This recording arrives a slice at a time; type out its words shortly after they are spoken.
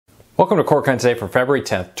Welcome to Cord Cutting Today for February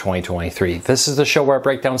 10th, 2023. This is the show where I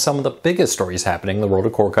break down some of the biggest stories happening in the world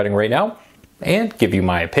of cord cutting right now and give you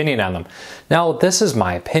my opinion on them. Now, this is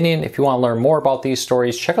my opinion. If you want to learn more about these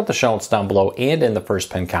stories, check out the show notes down below and in the first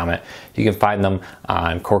pinned comment. You can find them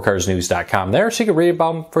on cordcuttersnews.com there, so you can read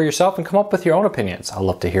about them for yourself and come up with your own opinions. I'd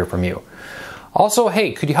love to hear from you. Also,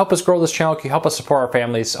 hey, could you help us grow this channel? Could you help us support our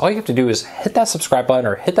families? All you have to do is hit that subscribe button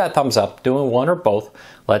or hit that thumbs up. Doing one or both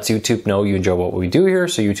lets YouTube know you enjoy what we do here,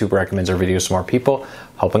 so YouTube recommends our videos to more people,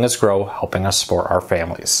 helping us grow, helping us support our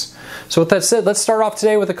families. So with that said, let's start off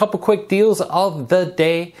today with a couple quick deals of the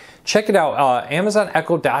day. Check it out. Amazon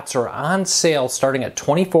Echo Dots are on sale starting at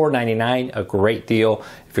 $24.99, a great deal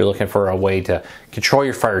if you're looking for a way to control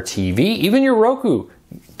your Fire TV, even your Roku.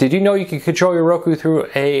 Did you know you can control your Roku through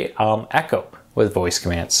a Echo with voice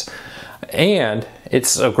commands? And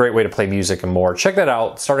it's a great way to play music and more. Check that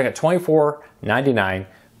out, starting at $24.99.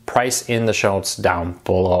 Price in the show notes down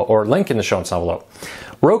below, or link in the show notes down below.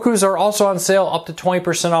 Rokus are also on sale, up to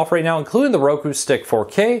 20% off right now, including the Roku Stick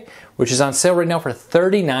 4K, which is on sale right now for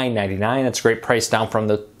 $39.99. It's a great price, down from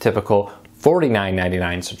the typical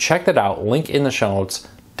 $49.99. So check that out, link in the show notes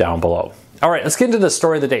down below. All right, let's get into the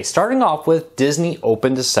story of the day. Starting off with Disney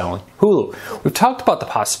open to selling Hulu. We've talked about the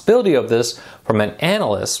possibility of this from an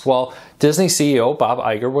analyst. Well, Disney CEO Bob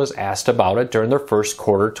Iger was asked about it during their first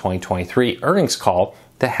quarter 2023 earnings call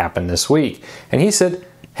that happened this week. And he said,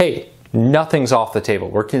 hey, nothing's off the table.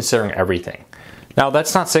 We're considering everything. Now,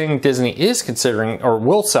 that's not saying Disney is considering or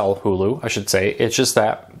will sell Hulu, I should say. It's just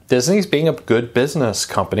that Disney's being a good business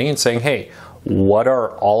company and saying, hey, what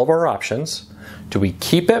are all of our options? Do we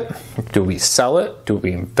keep it? Do we sell it? Do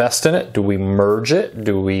we invest in it? Do we merge it?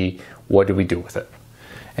 What do we do with it?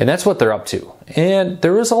 And that's what they're up to. And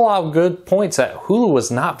there is a lot of good points that Hulu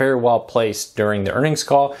was not very well placed during the earnings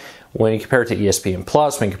call. When you compare it to ESPN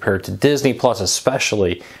Plus, when you compare it to Disney Plus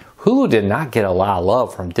especially, Hulu did not get a lot of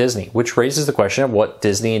love from Disney, which raises the question of what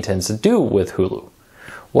Disney intends to do with Hulu.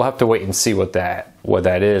 We'll have to wait and see what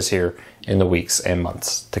that is here in the weeks and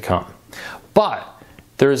months to come. But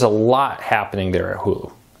there is a lot happening there at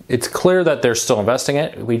Hulu. It's clear that they're still investing in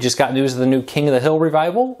it. We just got news of the new King of the Hill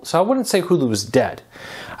revival, so I wouldn't say Hulu is dead.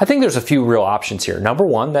 I think there's a few real options here. Number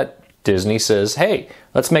one, that Disney says, hey,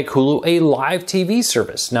 let's make Hulu a live TV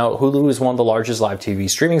service. Now, Hulu is one of the largest live TV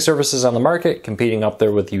streaming services on the market, competing up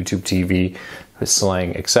there with YouTube TV,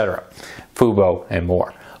 Sling, etc., Fubo, and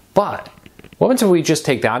more. But what happens if we just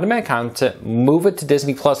take the on-demand content, move it to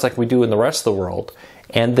Disney Plus like we do in the rest of the world,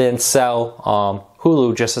 and then sell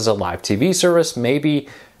Hulu just as a live TV service? Maybe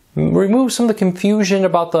remove some of the confusion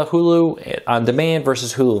about the Hulu on demand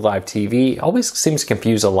versus Hulu live TV. It always seems to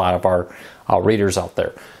confuse a lot of our readers out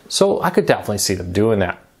there. So I could definitely see them doing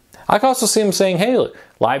that. I could also see them saying, hey, look,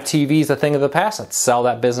 live TV is a thing of the past. Let's sell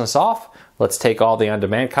that business off. Let's take all the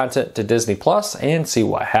on-demand content to Disney Plus and see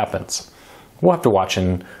what happens. We'll have to watch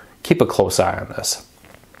and keep a close eye on this.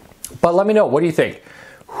 But let me know, what do you think?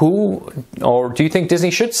 Or do you think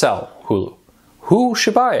Disney should sell Hulu? Who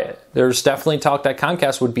should buy it? There's definitely talk that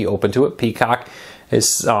Comcast would be open to it. Peacock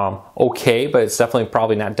is okay, but it's definitely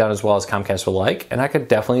probably not done as well as Comcast would like. And I could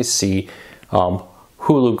definitely see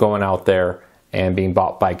Hulu going out there and being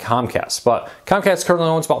bought by Comcast. But Comcast currently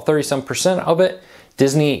owns about 37% of it.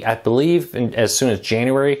 Disney, I believe, as soon as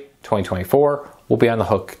January 2024, will be on the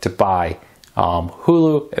hook to buy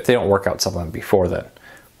Hulu if they don't work out something before then.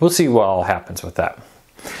 We'll see what all happens with that.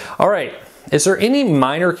 All right. Is there any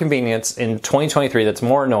minor convenience in 2023 that's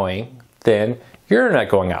more annoying than your internet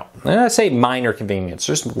going out? And I say minor convenience.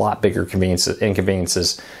 There's a lot bigger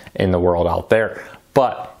inconveniences in the world out there.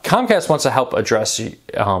 But Comcast wants to help address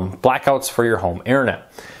blackouts for your home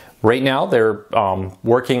internet. Right now, they're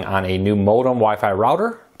working on a new modem Wi-Fi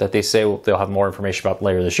router that they say they'll have more information about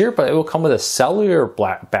later this year, but it will come with a cellular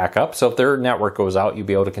backup. So if their network goes out, you'll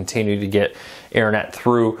be able to continue to get internet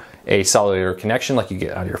through a cellular connection like you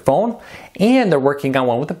get on your phone. And they're working on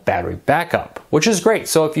one with a battery backup, which is great.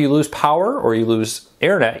 So if you lose power or you lose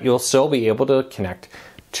internet, you'll still be able to connect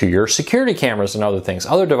to your security cameras and other things,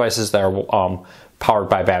 other devices that are powered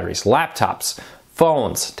by batteries, laptops,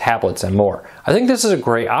 phones, tablets, and more. I think this is a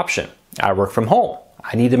great option. I work from home.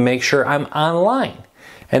 I need to make sure I'm online.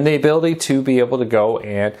 And the ability to be able to go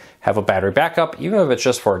and have a battery backup, even if it's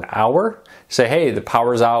just for an hour, say, hey, the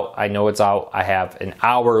power's out, I know it's out, I have an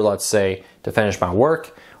hour, let's say, to finish my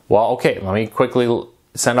work. Well, okay, let me quickly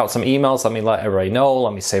send out some emails, let me let everybody know,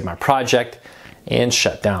 let me save my project, and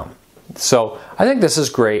shut down. So I think this is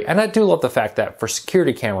great, and I do love the fact that for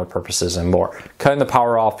security camera purposes and more, cutting the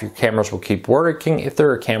power off, your cameras will keep working. If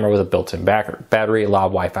they're a camera with a built-in battery, a lot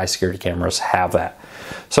of Wi-Fi security cameras have that.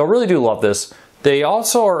 So I really do love this. They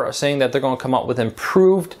also are saying that they're going to come out with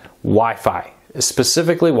improved Wi-Fi.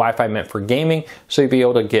 Specifically Wi-Fi meant for gaming, so you'll be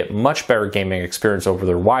able to get much better gaming experience over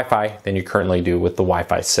their Wi-Fi than you currently do with the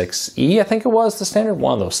Wi-Fi 6E, I think it was the standard,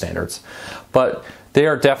 one of those standards. But they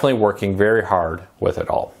are definitely working very hard with it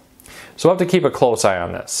all. So we'll have to keep a close eye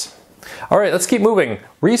on this. All right, let's keep moving.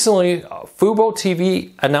 Recently, Fubo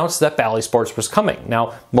TV announced that Bally Sports was coming.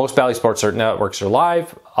 Now, most Bally Sports networks are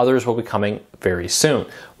live. Others will be coming very soon.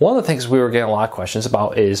 One of the things we were getting a lot of questions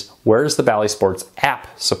about is, where does the Bally Sports app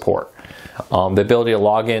support? The ability to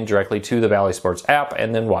log in directly to the Bally Sports app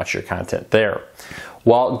and then watch your content there.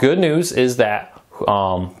 Well, good news is that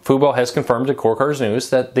Fubo has confirmed to Core Cars News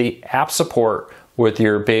that the app support with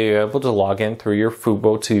your being able to log in through your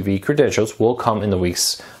Fubo TV credentials will come in the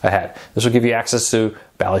weeks ahead. This will give you access to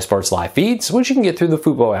Bally Sports live feeds, which you can get through the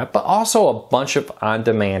Fubo app, but also a bunch of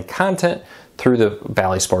on-demand content through the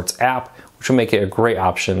Bally Sports app, which will make it a great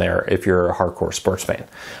option there if you're a hardcore sports fan.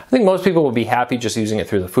 I think most people will be happy just using it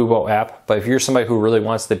through the Fubo app, but if you're somebody who really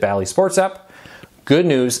wants the Bally Sports app, good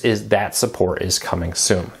news is that support is coming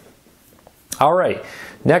soon. All right,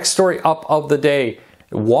 next story up of the day.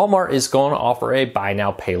 Walmart is going to offer a buy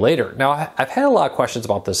now, pay later. Now, I've had a lot of questions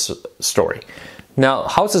about this story. Now,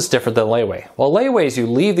 how is this different than layaway? Well, layaway is you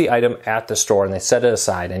leave the item at the store and they set it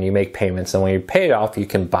aside and you make payments, and when you pay it off, you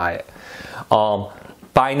can buy it.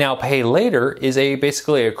 Buy now, pay later is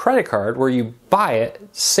basically a credit card where you buy it,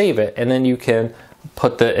 save it, and then you can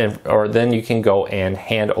then you can go and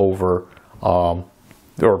hand over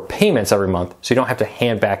or payments every month, so you don't have to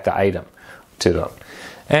hand back the item to them.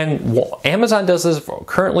 And Amazon does this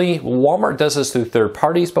currently. Walmart does this through third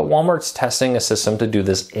parties, but Walmart's testing a system to do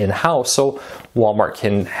this in-house, so Walmart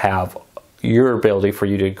can have your ability for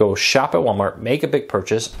you to go shop at Walmart, make a big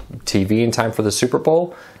purchase, TV in time for the Super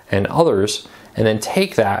Bowl and others, and then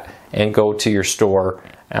take that and go to your store,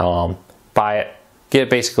 buy it, get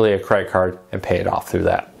basically a credit card and pay it off through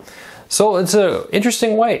that. So it's an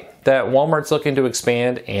interesting way that Walmart's looking to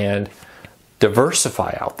expand and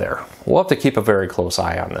diversify out there. We'll have to keep a very close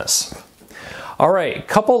eye on this. All right, a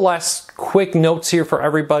couple last quick notes here for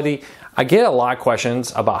everybody. I get a lot of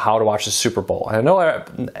questions about how to watch the Super Bowl. I know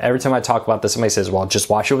every time I talk about this, somebody says, well, just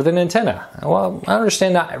watch it with an antenna. Well, I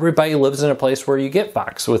understand not everybody lives in a place where you get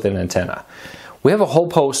Fox with an antenna. We have a whole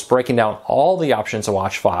post breaking down all the options to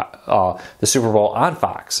watch the Super Bowl on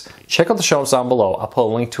Fox. Check out the show notes down below. I'll put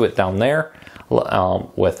a link to it down there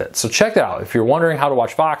with it. So check that out. If you're wondering how to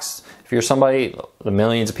watch Fox, if you're somebody, the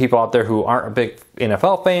millions of people out there who aren't a big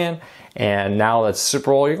NFL fan, and now that's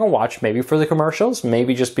Super Bowl, you're going to watch maybe for the commercials,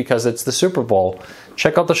 maybe just because it's the Super Bowl,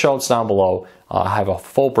 check out the show notes down below. I have a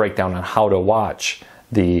full breakdown on how to watch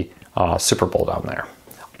the Super Bowl down there.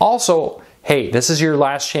 Also, hey, this is your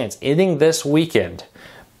last chance. Ending this weekend,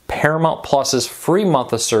 Paramount Plus's free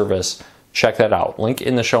month of service. Check that out. Link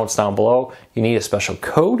in the show notes down below. You need a special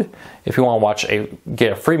code if you want to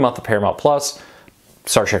get a free month of Paramount Plus.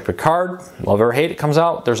 Star Trek Picard, love or hate it, comes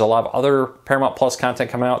out. There's a lot of other Paramount Plus content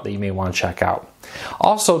coming out that you may want to check out.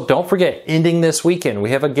 Also, don't forget, ending this weekend, we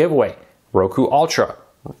have a giveaway. Roku Ultra,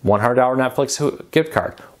 $100 Netflix gift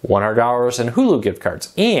card, $100 in Hulu gift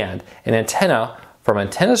cards, and an antenna from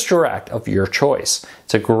Antennas Direct of your choice.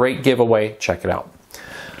 It's a great giveaway. Check it out.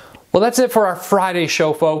 Well, that's it for our Friday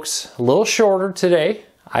show, folks. A little shorter today.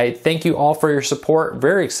 I thank you all for your support.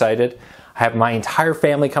 Very excited. I have my entire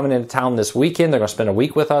family coming into town this weekend. They're going to spend a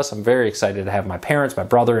week with us. I'm very excited to have my parents, my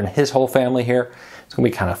brother, and his whole family here. It's going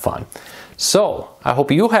to be kind of fun. So I hope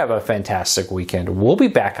you have a fantastic weekend. We'll be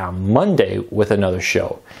back on Monday with another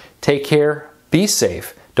show. Take care. Be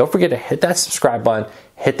safe. Don't forget to hit that subscribe button.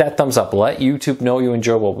 Hit that thumbs up. Let YouTube know you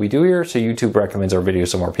enjoy what we do here, so YouTube recommends our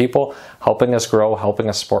videos to more people, helping us grow, helping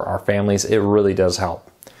us support our families. It really does help.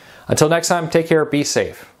 Until next time, take care. Be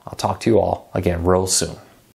safe. I'll talk to you all again real soon.